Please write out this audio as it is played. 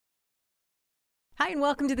Hi, and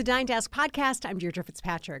welcome to the Dying to Ask podcast. I'm Deirdre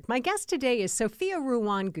Fitzpatrick. My guest today is Sophia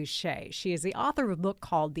Ruan Gushee. She is the author of a book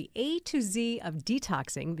called The A to Z of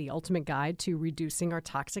Detoxing, the ultimate guide to reducing our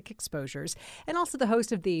toxic exposures, and also the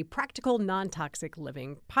host of the Practical Non-Toxic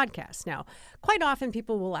Living podcast. Now, quite often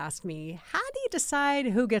people will ask me, how do you decide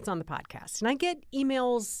who gets on the podcast? And I get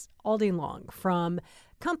emails all day long from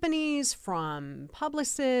companies, from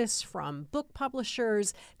publicists, from book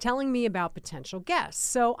publishers telling me about potential guests.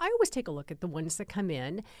 So I always take a look at the ones that come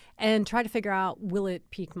in and try to figure out, will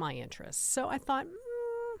it pique my interest? So I thought,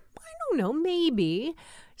 I don't know, maybe.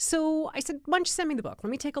 So I said, why don't you send me the book?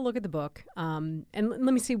 Let me take a look at the book and let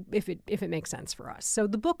me see if it makes sense for us. So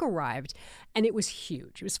the book arrived and it was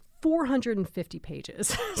huge. It was 450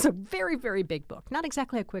 pages. So very, very big book. Not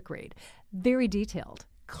exactly a quick read. Very detailed.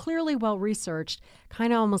 Clearly well-researched,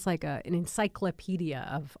 kind of almost like an encyclopedia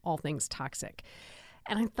of all things toxic.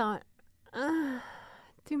 And I thought,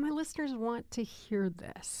 do my listeners want to hear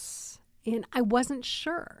this? And I wasn't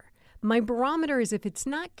sure. My barometer is if it's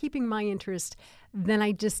not keeping my interest, then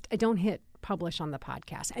I don't hit publish on the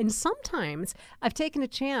podcast. And sometimes I've taken a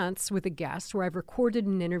chance with a guest where I've recorded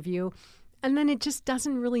an interview and then it just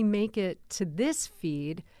doesn't really make it to this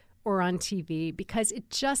feed or on TV because it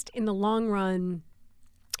just, in the long run,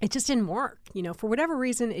 it just didn't work. You know, for whatever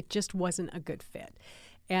reason, it just wasn't a good fit.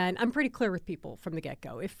 And I'm pretty clear with people from the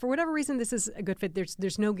get-go. If for whatever reason this is a good fit,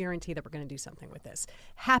 there's no guarantee that we're going to do something with this.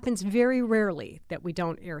 Happens very rarely that we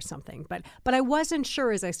don't air something. But I wasn't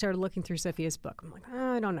sure as I started looking through Sophia's book. I'm like,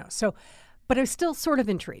 I don't know. So, but I was still sort of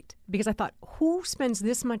intrigued because I thought, who spends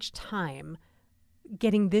this much time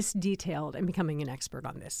getting this detailed and becoming an expert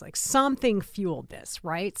on this? Like something fueled this,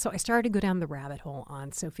 right? So I started to go down the rabbit hole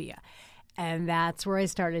on Sophia. And that's where I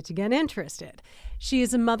started to get interested. She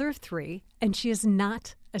is a mother of three, and she is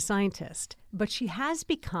not a scientist, but she has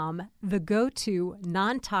become the go-to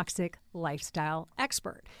non-toxic lifestyle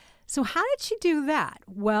expert. So how did she do that?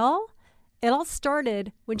 Well, it all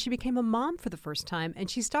started when she became a mom for the first time, and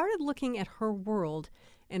she started looking at her world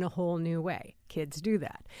in a whole new way. Kids do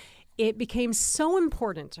that. It became so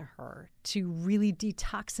important to her to really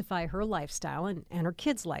detoxify her lifestyle and her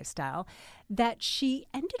kids' lifestyle that she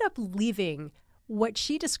ended up leaving what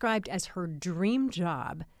she described as her dream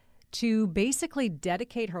job to basically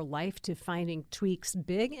dedicate her life to finding tweaks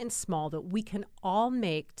big and small that we can all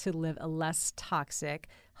make to live a less toxic,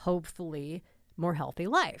 hopefully more healthy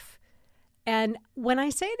life. And when I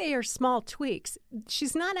say they are small tweaks,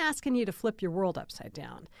 she's not asking you to flip your world upside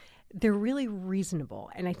down. They're really reasonable,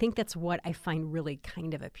 and I think that's what I find really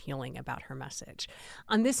kind of appealing about her message.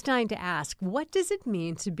 On this Dying to Ask, what does it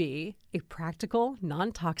mean to be a practical,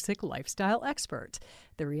 non-toxic lifestyle expert?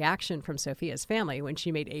 The reaction from Sophia's family when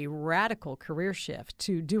she made a radical career shift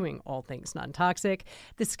to doing all things non-toxic,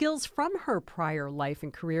 the skills from her prior life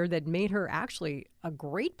and career that made her actually a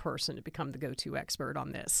great person to become the go-to expert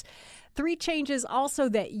on this. 3 changes also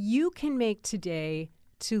that you can make today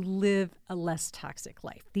to live a less toxic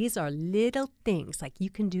life. These are little things, like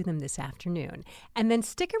you can do them this afternoon. And then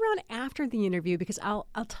stick around after the interview because I'll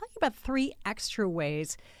tell you about 3 extra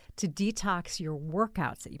ways to detox your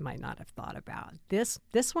workouts that you might not have thought about. This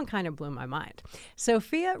one kind of blew my mind.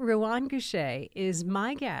 Sophia Ruan Gushee is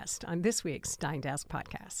my guest on this week's Dying to Ask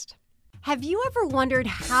podcast. Have you ever wondered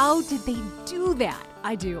how did they do that?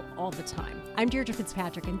 I do all the time. I'm Deirdre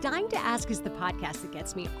Fitzpatrick, and Dying to Ask is the podcast that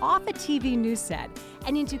gets me off a TV news set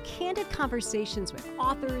and into candid conversations with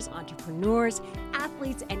authors, entrepreneurs,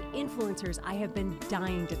 athletes, and influencers I have been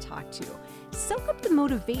dying to talk to. Soak up the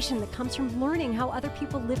motivation that comes from learning how other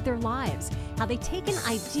people live their lives, how they take an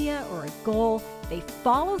idea or a goal, they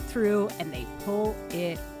follow through, and they pull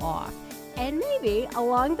it off. And maybe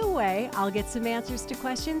along the way, I'll get some answers to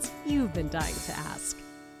questions you've been dying to ask.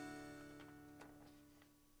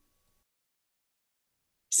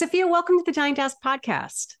 Sophia, welcome to the Dying to Ask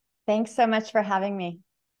podcast. Thanks so much for having me.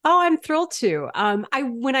 Oh, I'm thrilled to.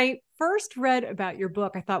 When I first read about your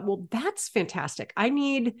book, I thought, well, that's fantastic. I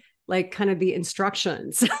need like kind of the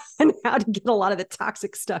instructions on how to get a lot of the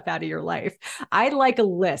toxic stuff out of your life. I like a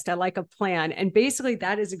list. I like a plan. And basically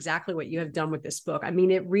that is exactly what you have done with this book. I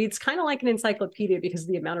mean, it reads kind of like an encyclopedia because of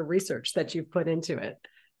the amount of research that you've put into it.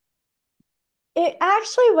 It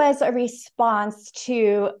actually was a response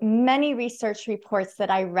to many research reports that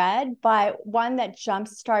I read, but one that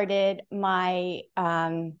jump-started my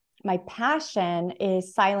passion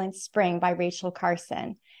is Silent Spring by Rachel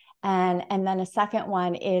Carson. And then a second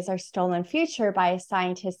one is Our Stolen Future by a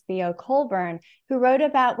scientist, Theo Colburn, who wrote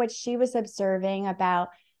about what she was observing about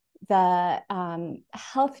the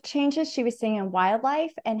health changes she was seeing in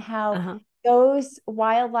wildlife and how those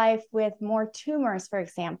wildlife with more tumors, for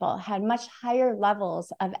example, had much higher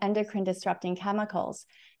levels of endocrine disrupting chemicals.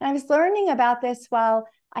 And I was learning about this while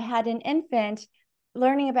I had an infant,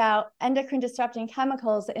 learning about endocrine disrupting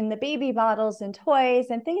chemicals in the baby bottles and toys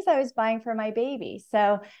and things I was buying for my baby.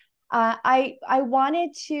 So I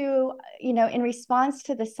wanted to, in response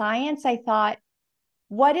to the science, I thought,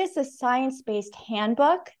 what is a science-based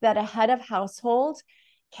handbook that a head of household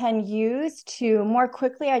can use to more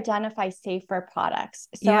quickly identify safer products?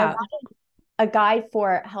 So I wanted a guide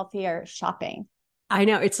for healthier shopping. I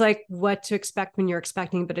know, it's like what to expect when you're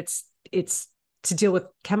expecting, but it's to deal with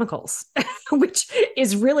chemicals, which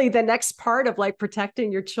is really the next part of like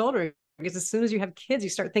protecting your children. Because as soon as you have kids, you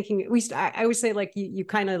start thinking, I always say like you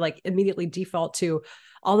kind of like immediately default to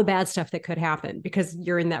all the bad stuff that could happen because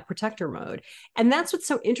you're in that protector mode. And that's what's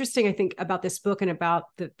so interesting, I think, about this book and about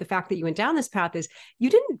the fact that you went down this path is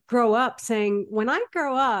you didn't grow up saying, when I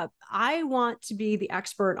grow up, I want to be the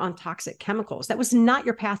expert on toxic chemicals. That was not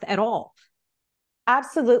your path at all.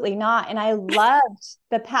 Absolutely not. And I loved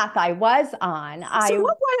the path I was on. So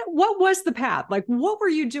what was the path? Like, what were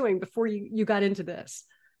you doing before you got into this?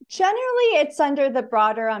 Generally, it's under the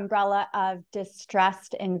broader umbrella of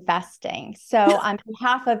distressed investing. So, on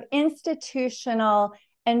behalf of institutional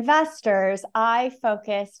investors, I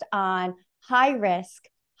focused on high risk,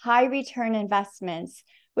 high return investments,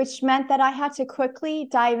 which meant that I had to quickly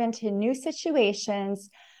dive into new situations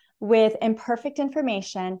with imperfect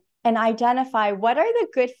information and identify what are the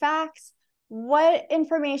good facts, what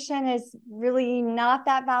information is really not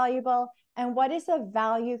that valuable, and what is a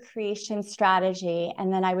value creation strategy.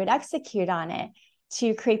 And then I would execute on it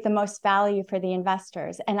to create the most value for the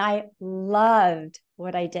investors. And I loved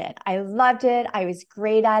what I did. I loved it. I was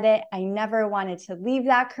great at it. I never wanted to leave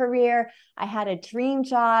that career. I had a dream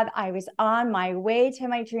job. I was on my way to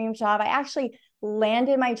my dream job. I actually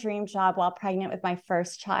landed my dream job while pregnant with my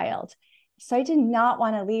first child. So I did not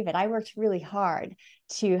want to leave it. I worked really hard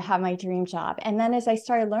to have my dream job. And then as I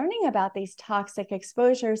started learning about these toxic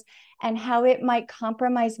exposures and how it might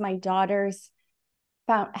compromise my daughter's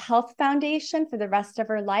health foundation for the rest of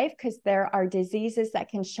her life, because there are diseases that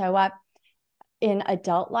can show up in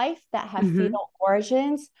adult life that have fetal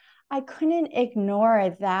origins, I couldn't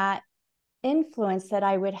ignore that influence that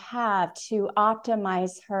I would have to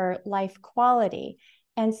optimize her life quality.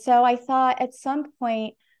 And so I thought at some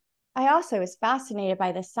point, I also was fascinated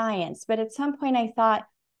by the science, but at some point I thought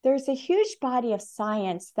there's a huge body of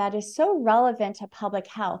science that is so relevant to public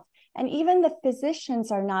health, and even the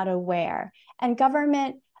physicians are not aware, and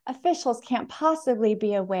government officials can't possibly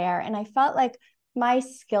be aware. And I felt like my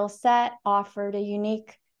skill set offered a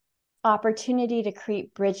unique opportunity to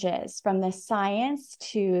create bridges from the science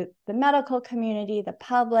to the medical community, the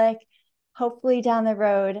public, hopefully down the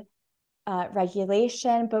road,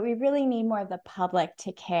 regulation, but we really need more of the public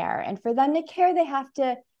to care. And for them to care, they have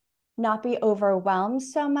to not be overwhelmed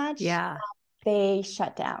so much. Yeah. They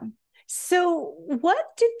shut down. So what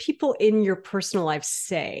did people in your personal life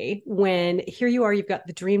say when here you are, you've got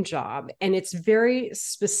the dream job and it's very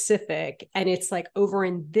specific and it's like over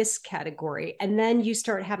in this category. And then you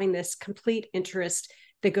start having this complete interest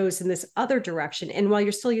that goes in this other direction. And while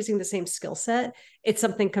you're still using the same skill set, it's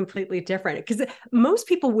something completely different. Because most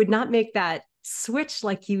people would not make that switch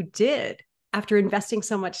like you did after investing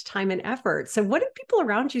so much time and effort. So what did people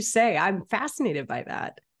around you say? I'm fascinated by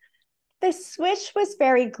that. The switch was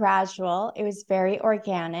very gradual. It was very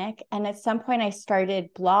organic. And at some point I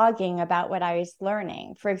started blogging about what I was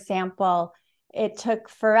learning. For example, it took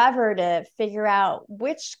forever to figure out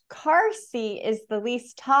which car seat is the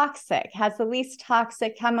least toxic, has the least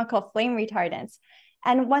toxic chemical flame retardants.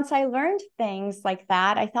 And once I learned things like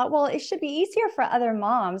that, I thought, well, it should be easier for other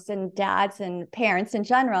moms and dads and parents in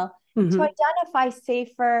general to identify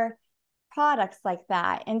safer products like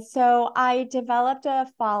that. And so I developed a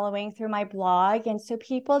following through my blog. And so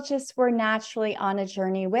people just were naturally on a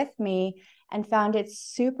journey with me and found it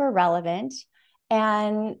super relevant.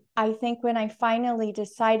 And I think when I finally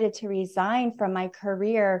decided to resign from my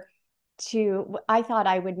career, I thought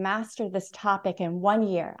I would master this topic in 1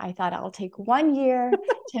 year. I thought I'll take 1 year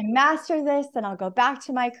to master this, then I'll go back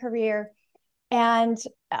to my career. And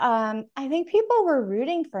I think people were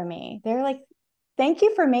rooting for me. They're like, thank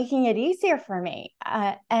you for making it easier for me.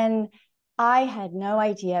 And I had no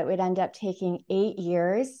idea it would end up taking 8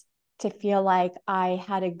 years to feel like I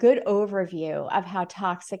had a good overview of how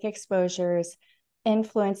toxic exposures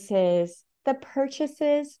influences the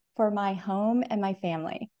purchases for my home and my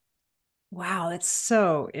family. Wow, that's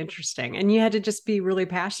so interesting. And you had to just be really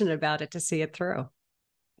passionate about it to see it through.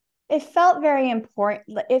 It felt very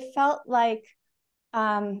important. It felt like,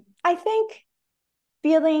 I think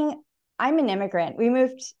feeling I'm an immigrant.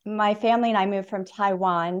 My family and I moved from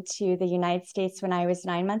Taiwan to the United States when I was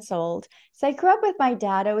 9 months old. So I grew up with my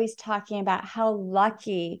dad always talking about how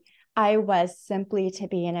lucky I was simply to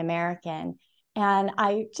be an American. And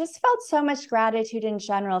I just felt so much gratitude in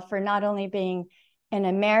general for not only being an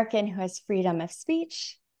American who has freedom of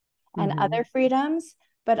speech and other freedoms,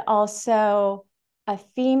 but also a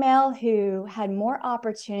female who had more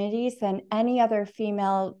opportunities than any other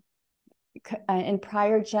female in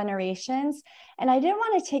prior generations. And I didn't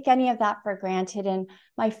want to take any of that for granted. And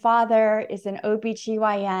my father is an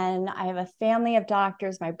OBGYN. I have a family of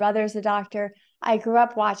doctors. My brother's a doctor. I grew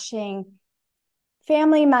up watching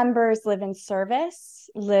family members live in service,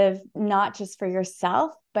 live not just for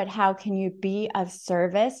yourself, but how can you be of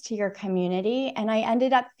service to your community? And I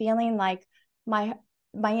ended up feeling like my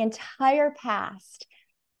entire past,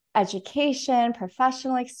 education,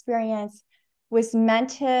 professional experience, was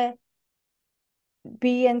meant to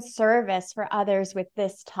be in service for others with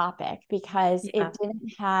this topic, because it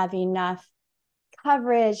didn't have enough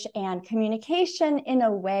coverage and communication in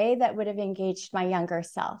a way that would have engaged my younger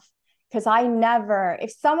self. Because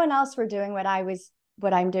if someone else were doing what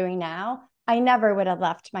I'm doing now, I never would have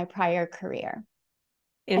left my prior career.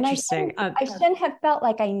 Interesting. And I shouldn't have felt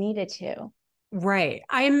like I needed to. Right.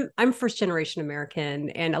 I'm first generation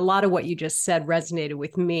American, and a lot of what you just said resonated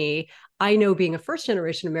with me. I know, being a first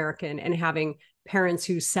generation American and having parents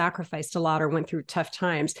who sacrificed a lot or went through tough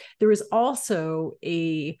times, there was also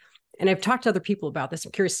and I've talked to other people about this.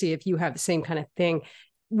 I'm curious to see if you have the same kind of thing.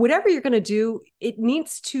 Whatever you're going to do, it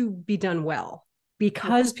needs to be done well,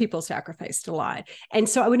 because people sacrificed a lot. And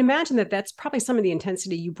so I would imagine that that's probably some of the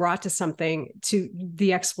intensity you brought to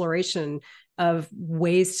the exploration of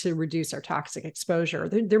ways to reduce our toxic exposure.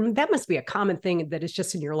 That must be a common thing that is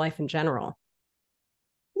just in your life in general.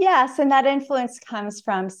 Yes, and that influence comes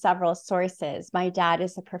from several sources. My dad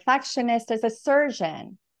is a perfectionist. As a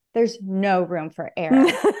surgeon, there's no room for error.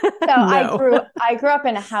 So No. I grew up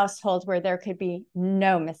in a household where there could be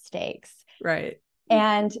no mistakes. Right.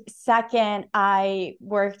 And second, I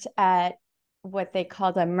worked at what they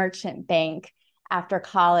called a merchant bank after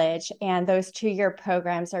college. And those 2-year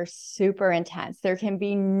programs are super intense. There can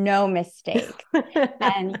be no mistake.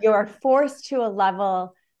 And you're forced to a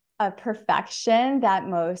level of perfection that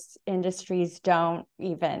most industries don't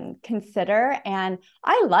even consider. And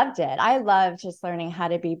I loved it. I love just learning how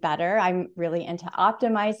to be better. I'm really into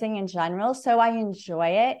optimizing in general, so I enjoy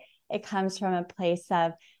it. It comes from a place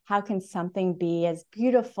of, how can something be as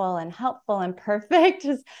beautiful and helpful and perfect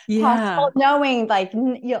as possible? Knowing like,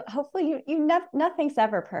 hopefully nothing's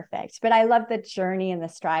ever perfect, but I love the journey and the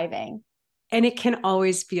striving. And it can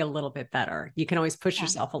always be a little bit better. You can always push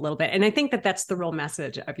yourself a little bit. And I think that that's the real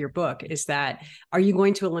message of your book, is that, are you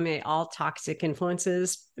going to eliminate all toxic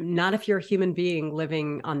influences? Not if you're a human being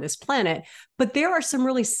living on this planet, but there are some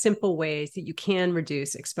really simple ways that you can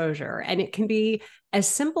reduce exposure. And it can be as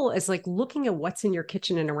simple as like looking at what's in your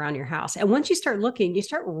kitchen and around your house. And once you start looking, you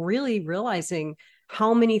start really realizing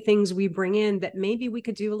how many things we bring in that maybe we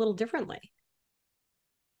could do a little differently.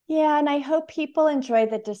 Yeah, and I hope people enjoy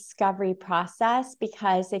the discovery process,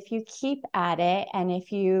 because if you keep at it and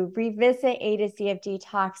if you revisit A to Z of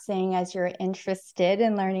detoxing as you're interested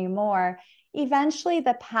in learning more, eventually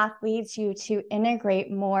the path leads you to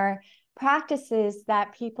integrate more practices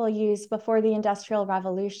that people used before the Industrial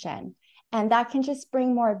Revolution. And that can just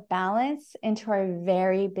bring more balance into our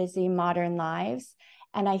very busy modern lives.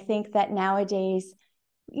 And I think that nowadays,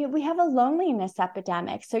 we have a loneliness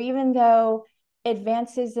epidemic. So even though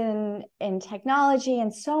advances in technology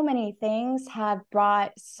and so many things have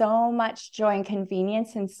brought so much joy and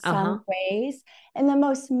convenience in some ways, in the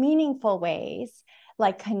most meaningful ways,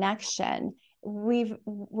 like connection, we're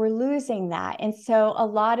losing that. And so a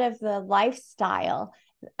lot of the lifestyle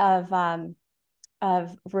of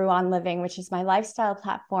Ruan Living, which is my lifestyle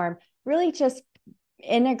platform, really just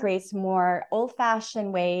integrates more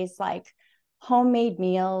old-fashioned ways, like homemade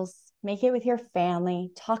meals. Make it with your family,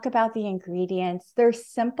 talk about the ingredients. They're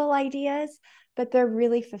simple ideas, but they're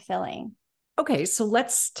really fulfilling. Okay, so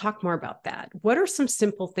let's talk more about that. What are some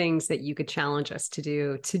simple things that you could challenge us to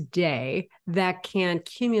do today that can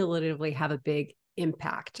cumulatively have a big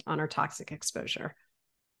impact on our toxic exposure?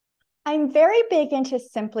 I'm very big into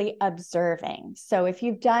simply observing. So if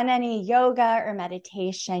you've done any yoga or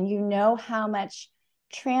meditation, you know how much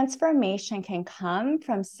transformation can come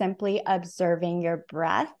from simply observing your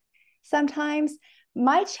breath. Sometimes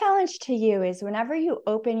my challenge to you is, whenever you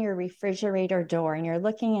open your refrigerator door and you're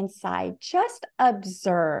looking inside, just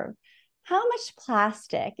observe how much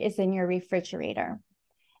plastic is in your refrigerator.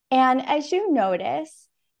 And as you notice,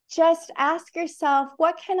 just ask yourself,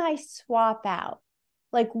 what can I swap out?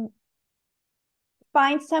 Like,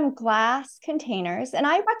 find some glass containers. And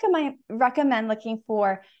I recommend looking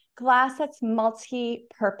for glass that's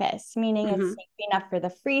multi-purpose, meaning it's safe enough for the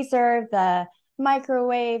freezer, the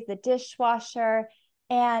microwave, the dishwasher,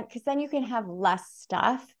 and because then you can have less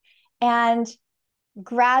stuff and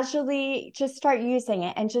gradually just start using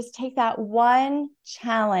it and just take that one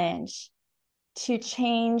challenge to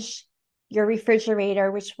change your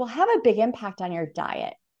refrigerator, which will have a big impact on your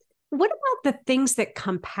diet. What about the things that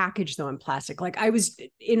come packaged though in plastic? Like I was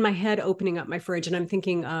in my head opening up my fridge and I'm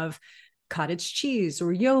thinking of cottage cheese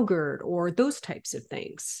or yogurt or those types of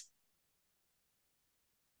things.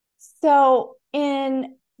 So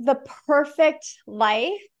in the perfect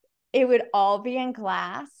life, it would all be in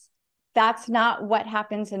glass. That's not what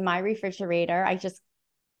happens in my refrigerator. It's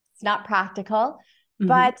not practical,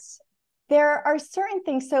 but there are certain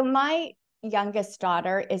things. So my youngest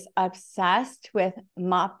daughter is obsessed with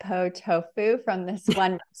mapo tofu from this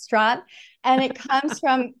one restaurant. And it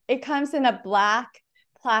comes in a black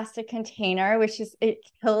plastic container, it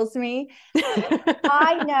kills me.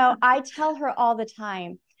 I know, I tell her all the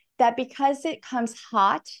time that because it comes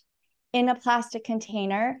hot in a plastic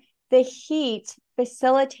container, the heat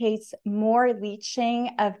facilitates more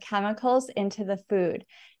leaching of chemicals into the food.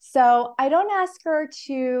 So I don't ask her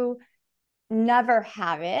to never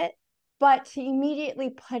have it, but to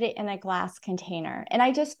immediately put it in a glass container. And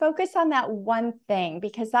I just focus on that one thing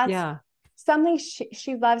because that's something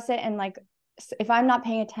she loves it. And like, if I'm not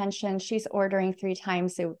paying attention, she's ordering 3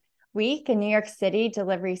 times a week. In New York City,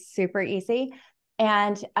 delivery is super easy.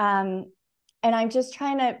 And I'm just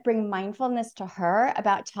trying to bring mindfulness to her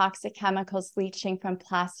about toxic chemicals leaching from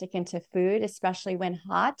plastic into food, especially when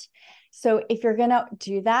hot. So if you're going to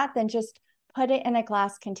do that, then just put it in a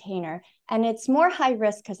glass container. And it's more high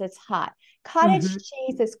risk because it's hot. Cottage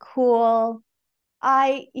cheese is cool.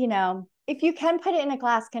 If you can put it in a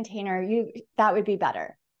glass container, that would be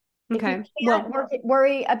better. Okay. If you can't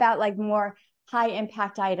worry about like more high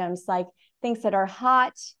impact items, like things that are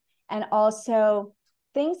hot and also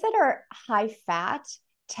things that are high fat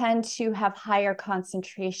tend to have higher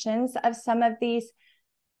concentrations of some of these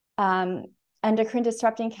endocrine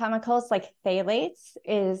disrupting chemicals, like phthalates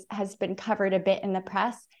has been covered a bit in the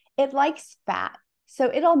press. It likes fat, so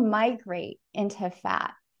it'll migrate into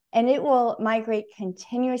fat and it will migrate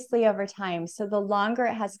continuously over time. So the longer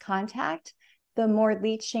it has contact, the more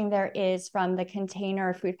leaching there is from the container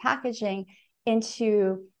or food packaging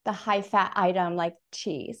into the high fat item like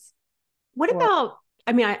cheese.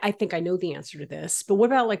 I think I know the answer to this, but what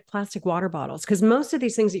about like plastic water bottles? Because most of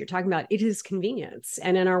these things that you're talking about, it is convenience.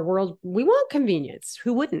 And in our world, we want convenience.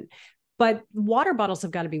 Who wouldn't? But water bottles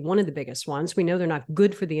have got to be one of the biggest ones. We know they're not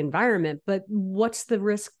good for the environment, but what's the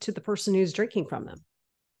risk to the person who's drinking from them?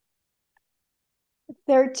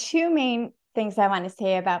 There are 2 main things I want to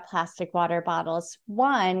say about plastic water bottles.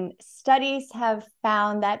 One, studies have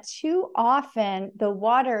found that too often the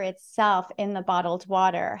water itself in the bottled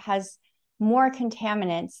water has more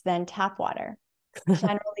contaminants than tap water,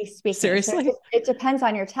 generally speaking. Seriously? So it depends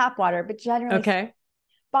on your tap water, but generally speaking,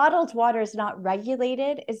 bottled water is not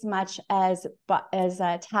regulated as much as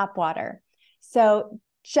tap water. So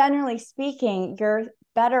generally speaking, you're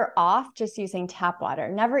better off just using tap water,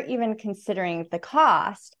 never even considering the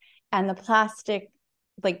cost and the plastic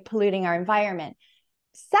like polluting our environment.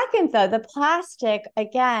 Second, though, the plastic,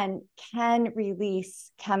 again, can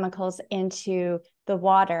release chemicals into the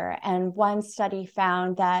water. And one study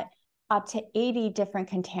found that up to 80 different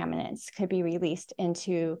contaminants could be released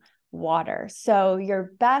into water. So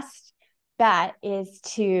your best bet is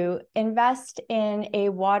to invest in a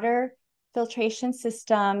water filtration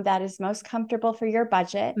system that is most comfortable for your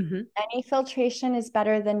budget. Any filtration is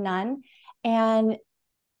better than none. And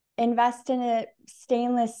invest in a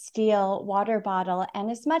stainless steel water bottle.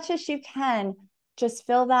 And as much as you can, just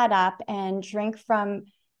fill that up and drink from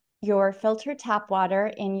your filtered tap water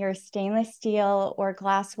in your stainless steel or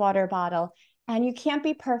glass water bottle. And you can't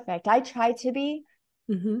be perfect. I tried to be,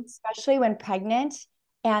 especially when pregnant.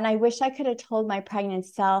 And I wish I could have told my pregnant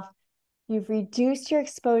self, you've reduced your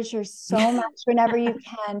exposure so much whenever you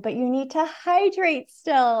can, but you need to hydrate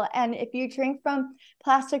still. And if you drink from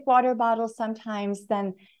plastic water bottles sometimes,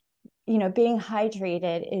 then being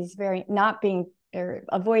hydrated is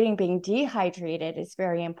avoiding being dehydrated is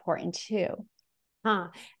very important too.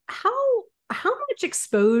 How much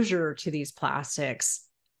exposure to these plastics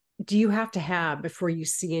do you have to have before you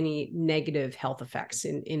see any negative health effects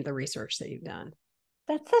in the research that you've done?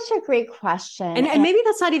 That's such a great question. And maybe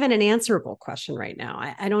that's not even an answerable question right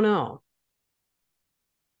now. I don't know.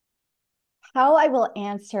 How I will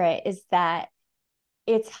answer it is that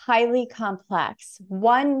it's highly complex.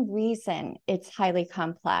 One reason it's highly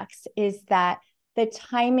complex is that the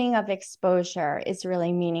timing of exposure is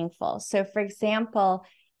really meaningful. So, for example,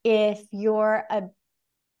 if you're a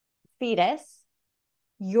fetus,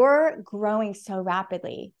 you're growing so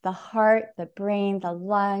rapidly. The heart, the brain, the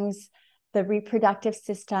lungs, the reproductive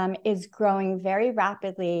system is growing very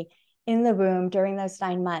rapidly in the womb during those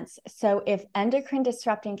 9 months. So if endocrine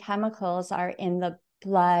disrupting chemicals are in the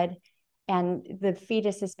blood and the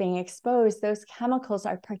fetus is being exposed, those chemicals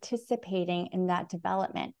are participating in that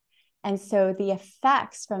development. And so the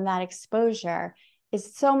effects from that exposure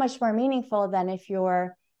is so much more meaningful than if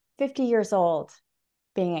you're 50 years old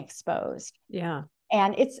being exposed. Yeah.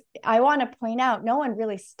 And I want to point out, no one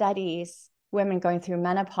really studies women going through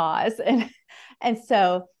menopause. And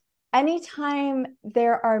so anytime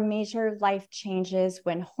there are major life changes,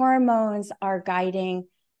 when hormones are guiding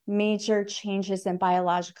major changes in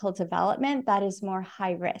biological development, that is more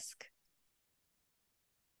high risk.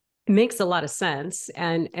 It makes a lot of sense.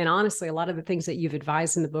 And honestly, a lot of the things that you've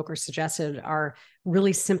advised in the book or suggested are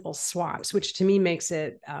really simple swaps, which to me makes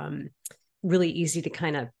it really easy to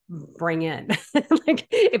kind of bring in. Like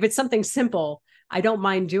if it's something simple, I don't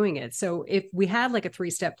mind doing it. So if we had like a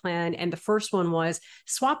 3-step plan and the first one was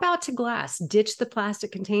swap out to glass, ditch the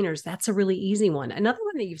plastic containers, that's a really easy one. Another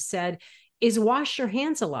one that you've said is wash your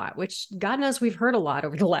hands a lot, which God knows we've heard a lot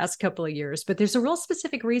over the last couple of years, but there's a real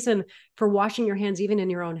specific reason for washing your hands even in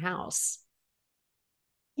your own house.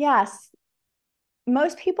 Yes.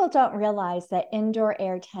 Most people don't realize that indoor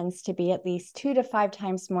air tends to be at least 2 to 5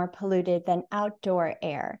 times more polluted than outdoor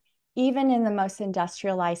air, even in the most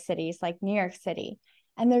industrialized cities like New York City.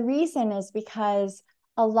 And the reason is because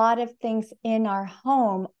a lot of things in our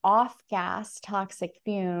home off-gas toxic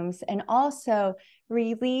fumes and also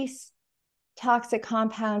release toxic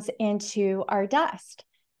compounds into our dust.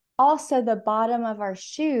 Also, the bottom of our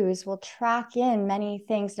shoes will track in many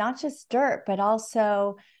things, not just dirt, but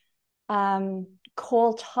also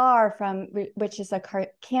coal tar which is a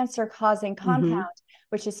cancer-causing compound,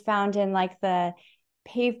 which is found in like the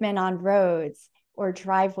pavement on roads or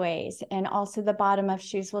driveways. And also the bottom of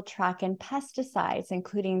shoes will track in pesticides,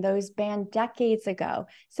 including those banned decades ago.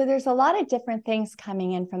 So there's a lot of different things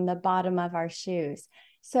coming in from the bottom of our shoes.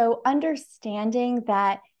 So understanding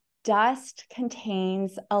that dust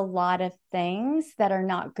contains a lot of things that are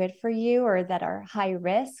not good for you or that are high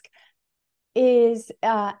risk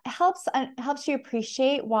helps you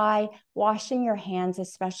appreciate why washing your hands,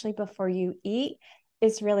 especially before you eat,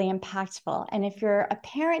 is really impactful. And if you're a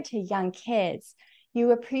parent to young kids,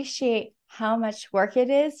 you appreciate how much work it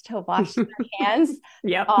is to wash their hands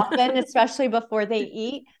often, especially before they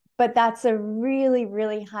eat. But that's a really,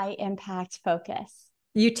 really high impact focus.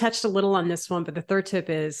 You touched a little on this one, but the third tip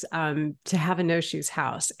is to have a no shoes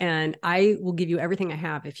house. And I will give you everything I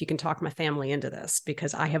have if you can talk my family into this,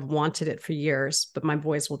 because I have wanted it for years, but my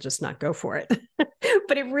boys will just not go for it.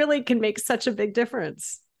 But it really can make such a big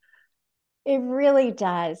difference. It really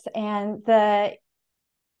does. And the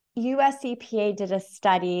US EPA did a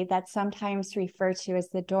study that's sometimes referred to as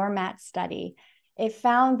the doormat study. It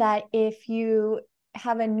found that if you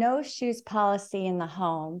have a no shoes policy in the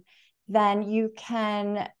home, then you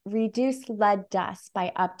can reduce lead dust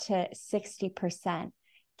by up to 60%,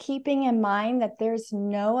 keeping in mind that there's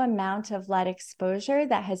no amount of lead exposure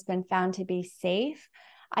that has been found to be safe.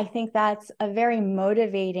 I think that's a very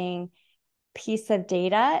motivating piece of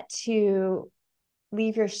data to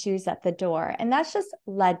leave your shoes at the door. And that's just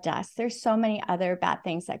lead dust. There's so many other bad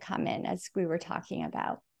things that come in, as we were talking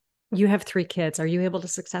about. You have 3 kids. Are you able to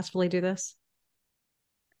successfully do this?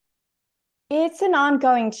 It's an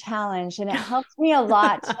ongoing challenge, and it helps me a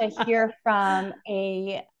lot to hear from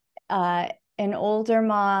an older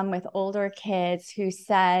mom with older kids who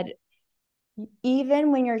said,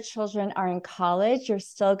 even when your children are in college, you're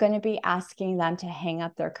still going to be asking them to hang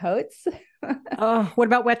up their coats. Oh, what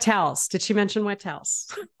about wet towels? Did she mention wet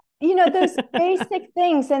towels? Those basic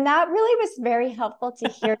things. And that really was very helpful to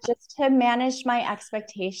hear, just to manage my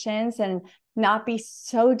expectations and not be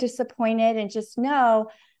so disappointed, and just know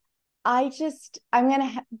I'm going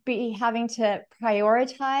to be having to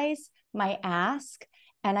prioritize my ask,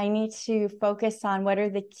 and I need to focus on what are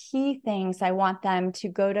the key things I want them to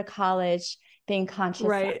go to college being conscious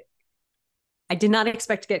of. I did not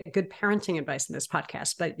expect to get good parenting advice in this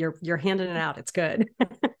podcast, but you're handing it out. It's good.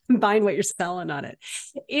 Buying what you're selling on it.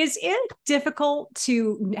 Is it difficult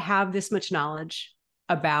to have this much knowledge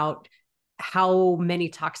about how many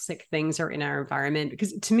toxic things are in our environment?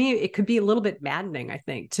 Because to me, it could be a little bit maddening, I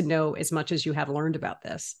think, to know as much as you have learned about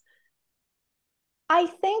this. I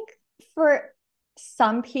think for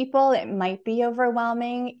some people, it might be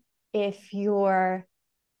overwhelming if you're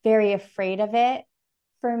very afraid of it.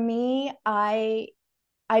 For me, I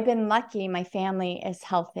I've been lucky. My family is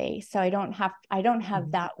healthy, so I don't have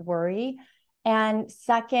that worry. And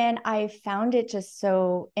second, I found it just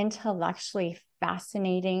so intellectually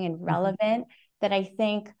fascinating and relevant that I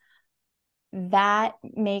think that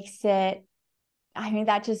makes it,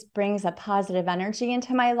 that just brings a positive energy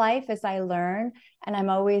into my life as I learn. And I'm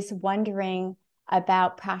always wondering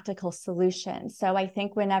about practical solutions. So I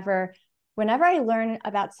think whenever I learn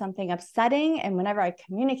about something upsetting and whenever I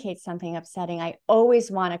communicate something upsetting, I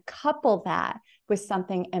always want to couple that with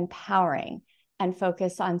something empowering and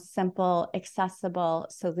focus on simple, accessible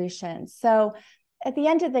solutions. So at the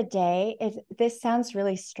end of the day, this sounds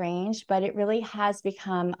really strange, but it really has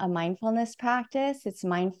become a mindfulness practice. It's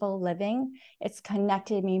mindful living. It's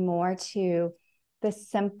connected me more to the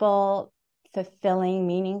simple, fulfilling,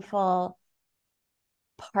 meaningful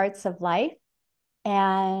parts of life.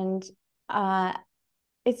 And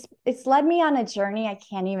it's led me on a journey I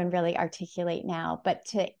can't even really articulate now. But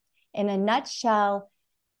in a nutshell,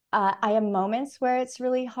 I have moments where it's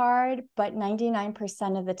really hard, but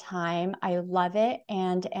 99% of the time, I love it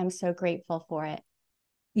and am so grateful for it.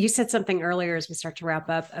 You said something earlier as we start to wrap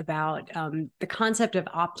up about the concept of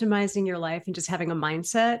optimizing your life and just having a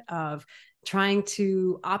mindset of trying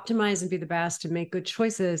to optimize and be the best and make good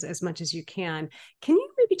choices as much as you can. Can you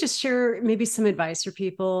maybe just share maybe some advice for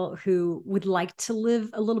people who would like to live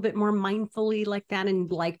a little bit more mindfully like that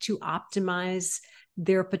and like to optimize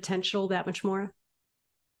their potential that much more?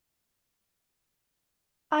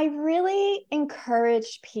 I really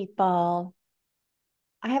encourage people.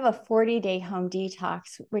 I have a 40-day home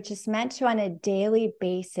detox, which is meant to, on a daily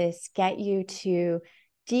basis, get you to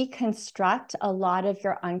deconstruct a lot of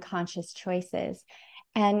your unconscious choices.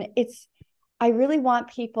 And I really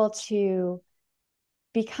want people to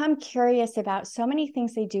become curious about so many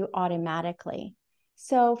things they do automatically.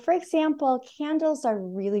 So, for example, candles are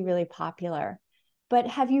really, really popular. But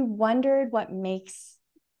have you wondered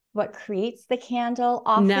what creates the candle?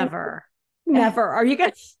 Often, Never.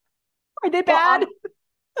 Are they bad?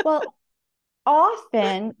 Well,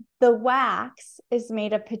 often the wax is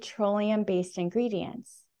made of petroleum-based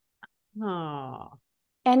ingredients. Oh.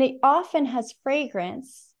 And it often has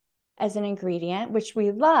fragrance as an ingredient, which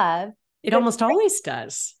we love. It almost always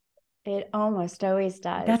does. It almost always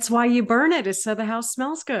does. That's why you burn it, is so the house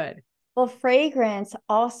smells good. Well, fragrance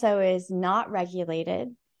also is not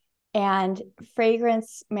regulated. And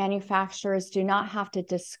fragrance manufacturers do not have to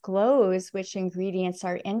disclose which ingredients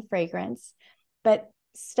are in fragrance. But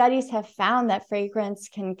studies have found that fragrance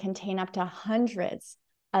can contain up to hundreds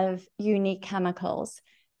of unique chemicals.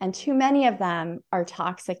 And too many of them are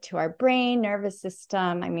toxic to our brain, nervous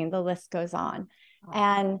system. I mean, the list goes on.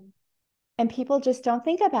 Oh. And people just don't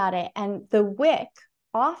think about it. And the wick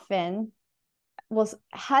has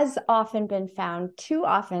often been found, too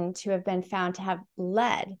often to have been found to have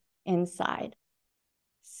lead inside.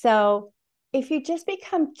 So if you just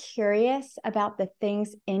become curious about the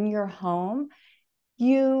things in your home,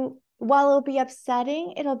 while it'll be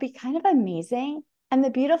upsetting, it'll be kind of amazing. And the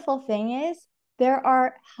beautiful thing is there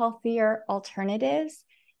are healthier alternatives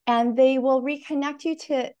and they will reconnect you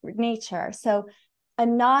to nature. So a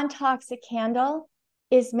non-toxic candle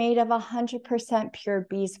is made of 100% pure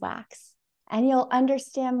beeswax. And you'll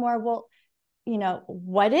understand more, well,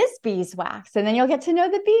 what is beeswax? And then you'll get to know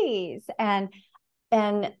the bees. And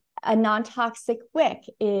a non-toxic wick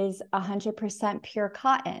is 100% pure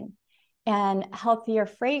cotton. And healthier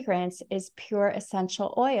fragrance is pure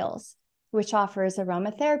essential oils, which offers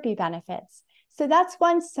aromatherapy benefits. So that's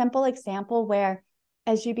one simple example where,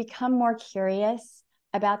 as you become more curious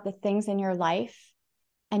about the things in your life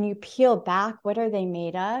and you peel back, what are they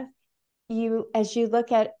made of? As you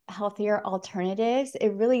look at healthier alternatives,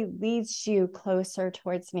 it really leads you closer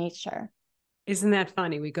towards nature. Isn't that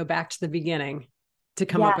funny? We go back to the beginning to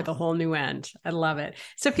come up with a whole new end. I love it.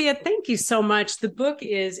 Sophia, thank you so much. The book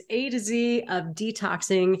is A to Z of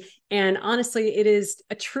Detoxing. And honestly, it is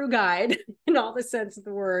a true guide in all the sense of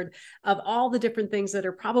the word of all the different things that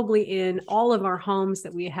are probably in all of our homes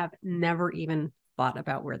that we have never even thought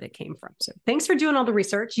about where they came from. So thanks for doing all the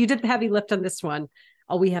research. You did the heavy lift on this one.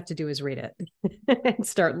 All we have to do is read it and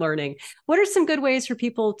start learning. What are some good ways for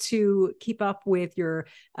people to keep up with your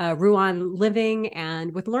Ruan living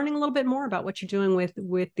and with learning a little bit more about what you're doing with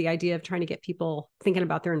the idea of trying to get people thinking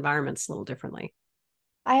about their environments a little differently?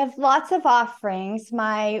 I have lots of offerings.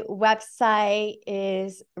 My website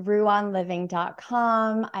is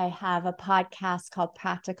ruanliving.com. I have a podcast called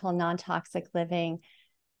Practical Non-Toxic Living,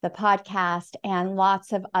 the podcast, and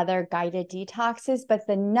lots of other guided detoxes. But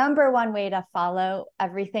the number one way to follow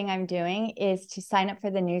everything I'm doing is to sign up for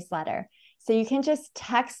the newsletter. So you can just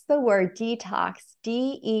text the word detox,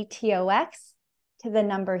 DETOX, to the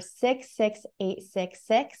number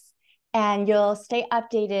 66866, and you'll stay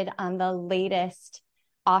updated on the latest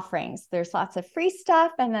offerings. There's lots of free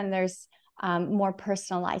stuff, and then there's more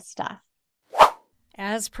personalized stuff.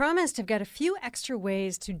 As promised, I've got a few extra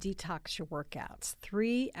ways to detox your workouts.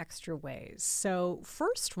 3 extra ways. So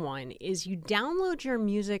first one is you download your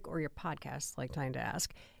music or your podcast, like Time to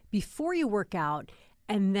Ask, before you work out,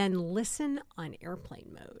 and then listen on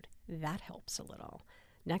airplane mode. That helps a little.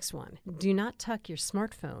 Next one, do not tuck your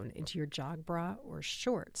smartphone into your jog bra or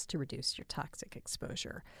shorts to reduce your toxic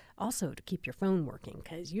exposure. Also, to keep your phone working,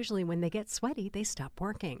 because usually when they get sweaty, they stop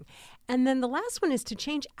working. And then the last one is to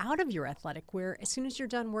change out of your athletic wear as soon as you're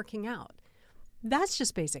done working out. That's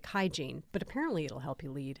just basic hygiene, but apparently it'll help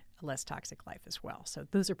you lead a less toxic life as well. So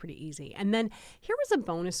those are pretty easy. And then here was a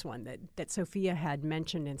bonus one that Sophia had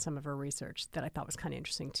mentioned in some of her research that I thought was kind of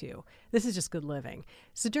interesting too. This is just good living.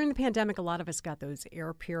 So during the pandemic, a lot of us got those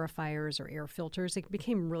air purifiers or air filters. They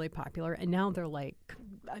became really popular, and now they're like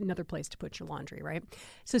another place to put your laundry, right?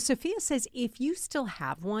 So Sophia says if you still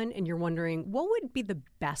have one and you're wondering what would be the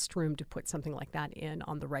best room to put something like that in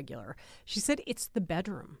on the regular, she said it's the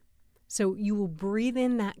bedroom. So you will breathe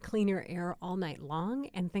in that cleaner air all night long,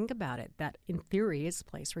 and think about it. That, in theory, is a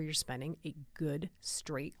place where you're spending a good,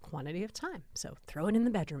 straight quantity of time. So throw it in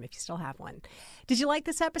the bedroom if you still have one. Did you like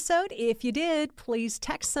this episode? If you did, please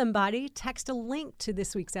text somebody, text a link to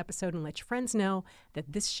this week's episode, and let your friends know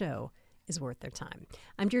that this show is worth their time.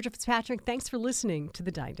 I'm Deirdre Fitzpatrick. Thanks for listening to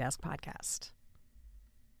the Time to Ask podcast.